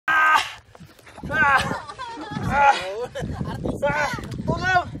Tulong!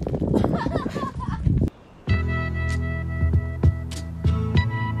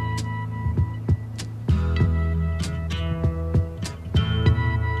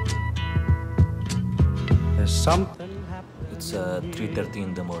 It's 3:30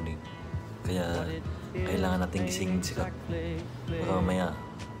 in the morning. Kaya kailangan natin gisingin si Kak. Baka mamaya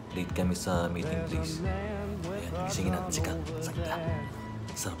late kami sa meeting place. Kaya gisingin natin si Kak. Sakta.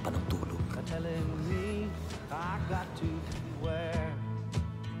 Sarap pa ng tulog.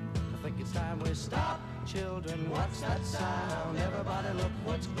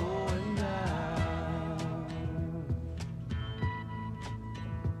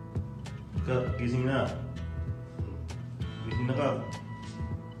 Kak, gising na. Gising na, Kak.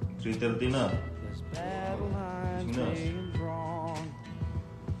 3:30 na. Gising na.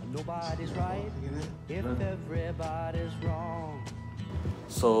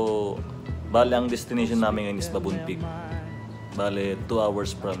 So, bale ang destination namin ngayon is Baboon Peak. Bale, 2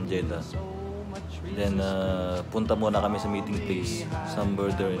 hours from Jeddah. Then, punta muna kami sa meeting place.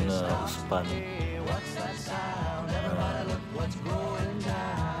 Somewhere there in Uspan.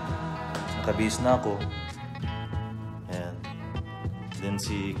 Nakabihis na ako. Ayan. Then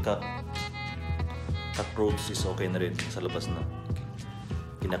si Cat Robes is okay na rin. Sa labas na.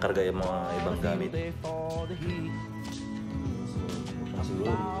 Kinakarga yung mga ibang gamit.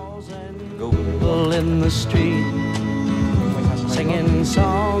 Go. In the street, singing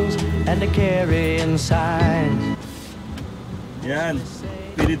songs and carrying signs. Yan.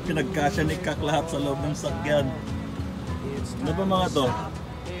 Pilit pinagkasya ni Kak lahat sa loob ng sakyan. Ano ba mga to?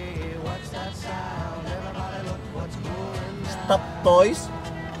 Stop toys?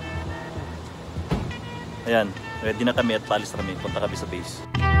 Ayan. Ready na kami at paalis na kami. Punta kami sa base.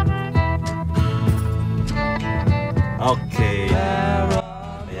 Okay.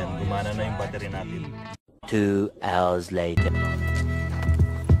 Ayan. Gumana na yung battery natin. 2 hours later.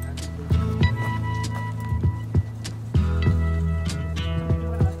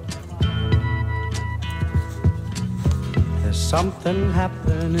 There's something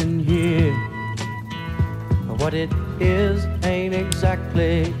happening here. What it is ain't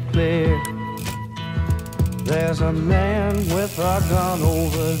exactly clear. There's a man with a gun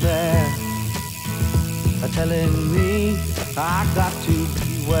over there, telling me I got to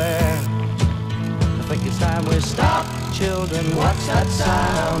beware. I think it's time we stop, children. What's that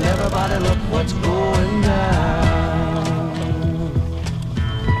sound? Everybody look what's going down.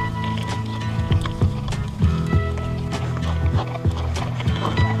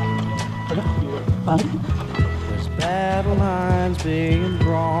 There's battle lines being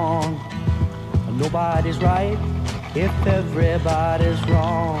drawn. Nobody's right if everybody's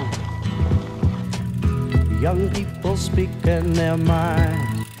wrong. Young people speaking their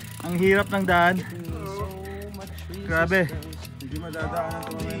mind. Ang hirap ng daan. Grabe. Hindi madadaanan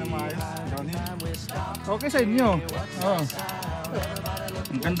ito mamaya na maayos. Okay sa inyo. Oh.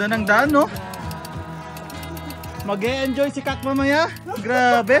 Ang ganda ng daan, no? Mag-e-enjoy si Kak mamaya.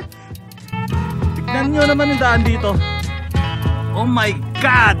 Grabe. Tignan nyo naman yung daan dito. Oh my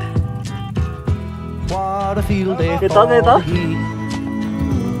God! What a field day for Ito. the heat.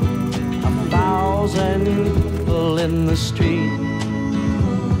 1,000 people in the street,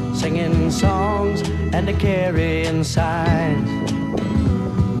 singing songs and carrying signs.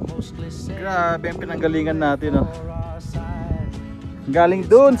 Grabe ang pinanggalingan natin, no? Galing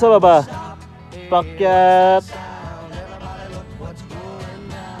dun sa baba. Pakyat.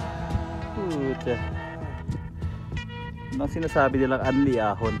 Puta. Anong sinasabi nilang anli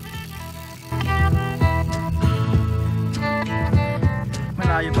ahon?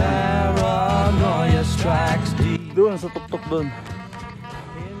 Malayo pa. Doon sa tuktok doon.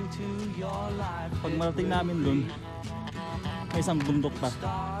 Pag marating namin doon, may isang bundok pa.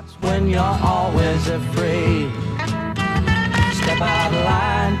 When you're always afraid, step out of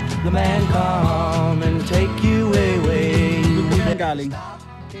line, the man come and take you away. Doon galing.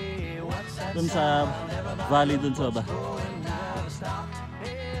 Doon sa valley doon sa baba.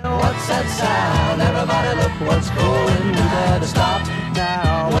 What's that sound? Everybody look what's going. We better stop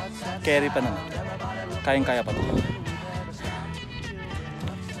now. Carry pa naman. Kayang-kaya pa to.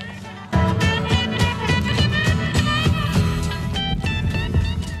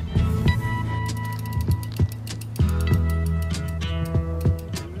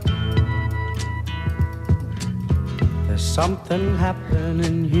 There's something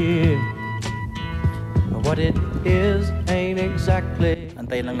happening here. What it is ain't exactly.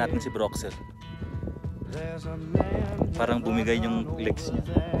 Antayin lang natin si Broxel. Parang bumigay yung legs niya.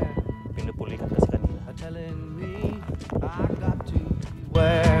 Pinupulikat kasi kanina. Telling me I got to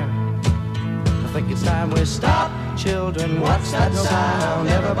beware. it's time we stop. Children, what's that sound?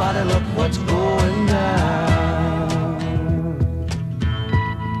 Everybody look what's going down.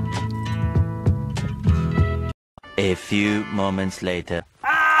 A few moments later.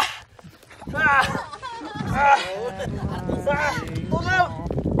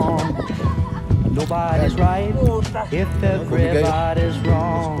 Nobody's right if everybody's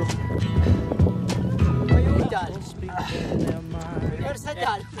wrong.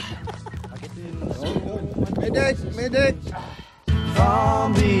 Medic! Medic!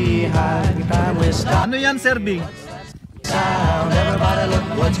 From behind, time we stop. Ano yan, serving? Sound, everybody look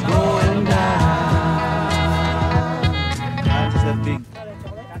what's going down. Yan, serving.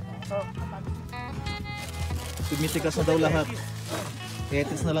 Tumitigas na daw lahat.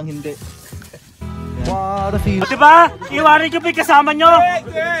 Etis na lang hindi. What a feel. Diba? Iwanan nyo pa yung kasama nyo.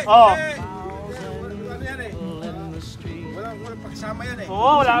 Oo.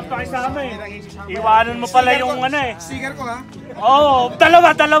 Oo, wala pa kasama eh. Iwanan mo pala yung ano eh. Sticker ko ha? Oo,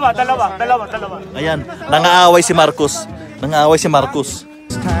 dalawa. Ayan, nangaaway si Marcos. Nangaaway si Marcos.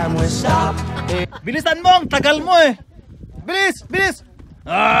 Time we stop. Bilisan mo! Ang tagal mo eh! Bilis! Bilis!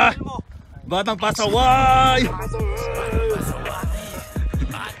 Ah! Batang pasaway!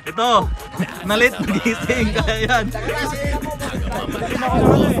 Ito! Nalit nagising kaya yan!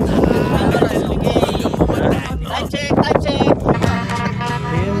 Time check!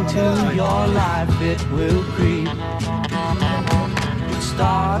 Into your life it will creep. It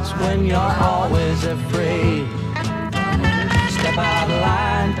starts when you're always afraid. Step out of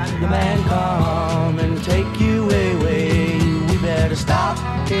line, the man come and take you away. We better stop.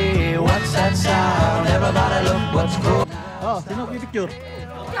 Hey, what's that sound? Everybody look what's going. Oh, sino picture?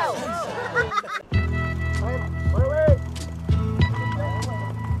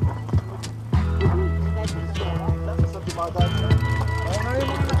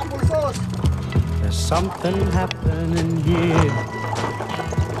 There's something happening here.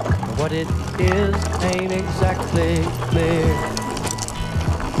 What it is ain't exactly clear.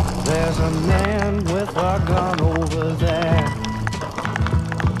 There's a man with a gun over there,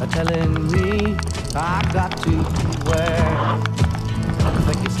 telling me I got to beware. I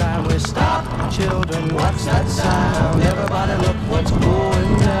think it's time we stop. Children, what's that sound? Everybody look what's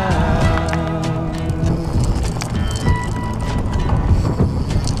going down.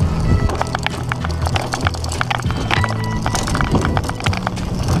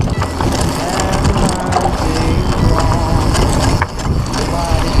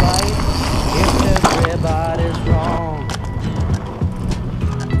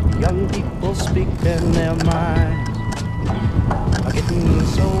 Young people speaking their minds are getting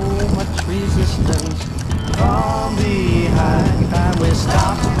so much resistance from behind. Time we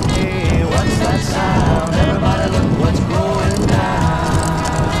stop. Hey, what's that sound? Everybody look what's going down.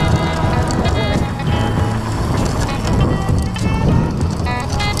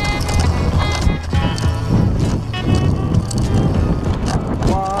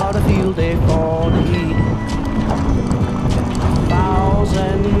 What a field day for the heat.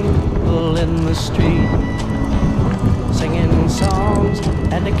 People in the street singing songs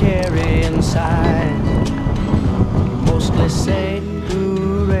and a carrying signs, mostly say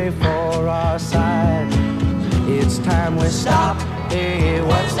hooray for our side. It's time we stop. Hey,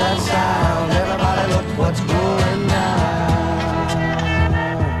 what's that sound? Everybody look what's going down.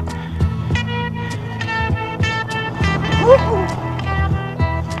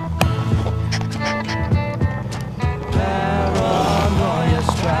 Paranoia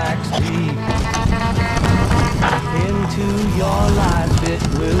strikes deep. Into your life it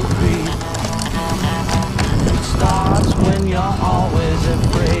will creep. It starts when you're always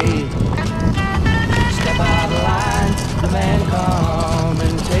afraid. Step out of line, the man come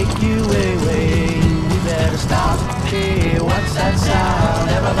and take you away. We better stop. Hey, what's that sound?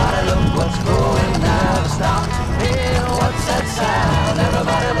 Everybody look what's going down. Stop. Hey, what's that sound?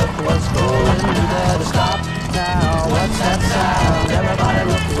 Everybody look what's going. We better stop now. What's that sound? Everybody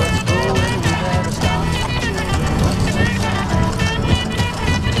look what's going. We better stop. What's that sound?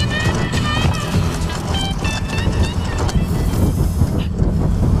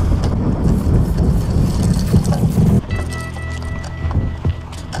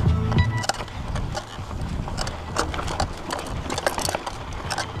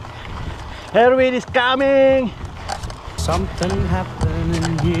 Erwin is coming! Something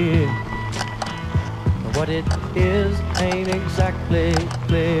happening here. What it is ain't exactly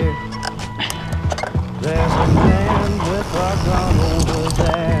clear. There's a man with a gun over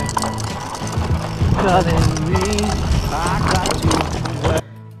there, telling me I got to beware.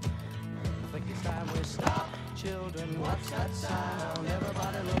 I think it's time we stop. Children, what's that sound?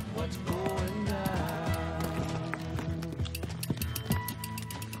 Everybody look what's going down.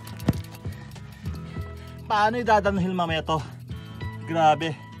 paano idadanhil mamaya to?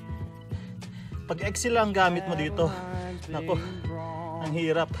 Grabe. Pag Excel ang gamit mo dito, nako, ang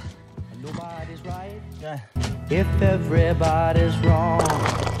hirap. Yan. If everybody's wrong,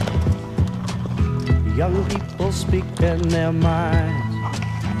 young people speak in their minds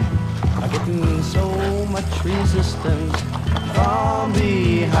are getting so much resistance from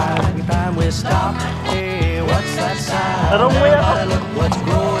behind. Every time we stop, hey, what's that sound? Everybody look what's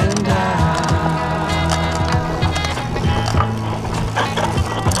going down.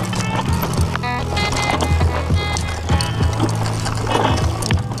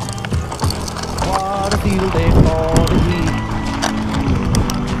 What a field day for the heat.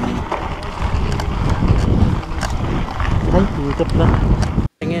 Ay, tutap na.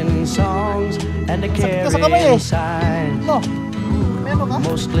 Singing songs and the carrying signs. No, meron ka?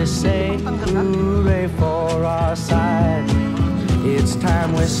 Mostly say hooray for our side. It's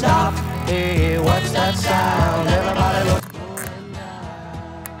time we stop. Hey, what's that sound? Everybody look.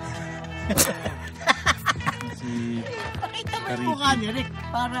 Pakita mo yung mukha ni Rick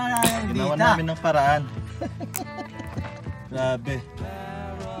para Ginawa dita. namin ng paraan. Grabe.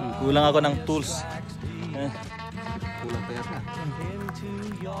 Kulang ako ng tools. Kulang pa yata.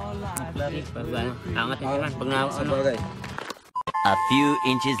 Angat nyo naman. Pag na, ano. A few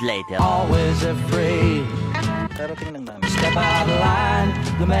inches later. Always afraid. Karating lang namin. Step out of line,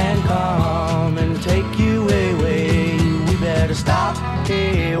 the man come and take you away. We better stop.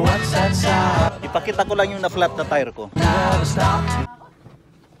 Hey, what's that sound? Ipakita ko lang yung na-flat na tire ko. Never stop.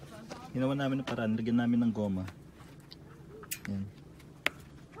 Ginawa namin ng paraan. Lagyan namin ng goma. Yan.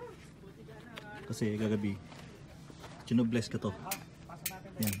 Kasi kagabi, chinobless ka to.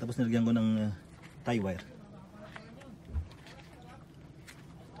 Yan. Tapos nilagyan ko ng tie wire.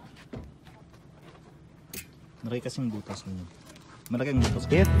 Malaki kasing butas nyo. Malaki ang butas.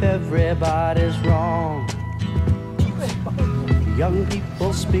 If everybody's wrong, young people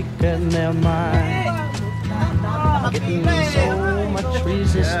speak in their mind, getting so much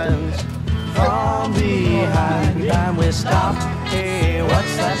resistance from behind. Time we stop. Hey,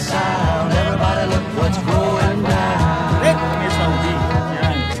 what's that sound? Everybody look what's going down. May Saudi.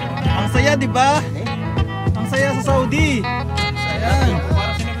 Yan. Ang saya, di ba? Ang saya sa Saudi. Ayan.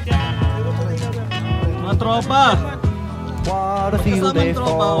 Mga tropa. What a field day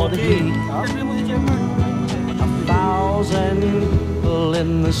for the heat. 1,000 people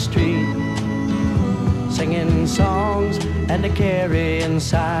in the street, singing songs and carrying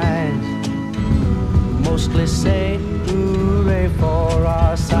signs. Mostly say hooray for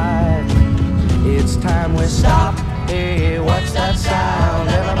our side. It's time we stop. Hey, what's that sound?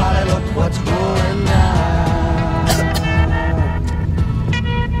 Everybody look what's going down.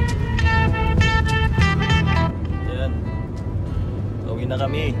 Ayan. Uwi na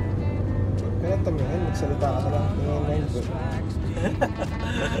kami. Kaya tumingin, magsalita ka na lang. Tingin na yun.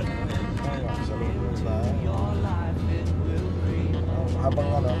 Habang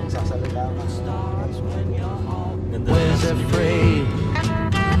ano, magsasalita ka. Was afraid.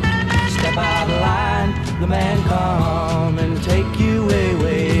 Step out of line, the man come and take you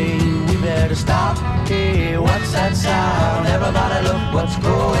away. We better stop. Hey, what's that sound? Everybody look what's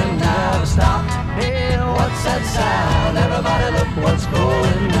going down. Stop. Hey, what's that sound? Everybody look what's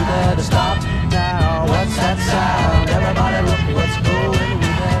going. We better stop now. What's that sound? Everybody look what's going. We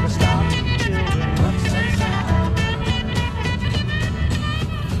better stop. What's that sound?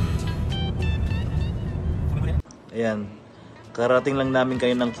 Ayan, karating lang namin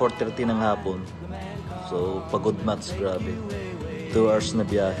kayo ng 4:30 ng hapon. So, pagod mats, grabe. 2 hours na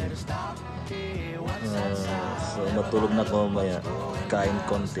biyahe. So, matulog na ako mamaya. Kain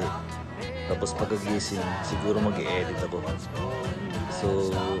konti. Tapos pagkagising, siguro mag-i-edit ako.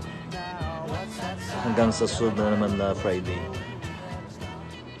 So, hanggang sa sunod na naman na Friday.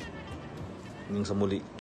 Hanggang sa muli.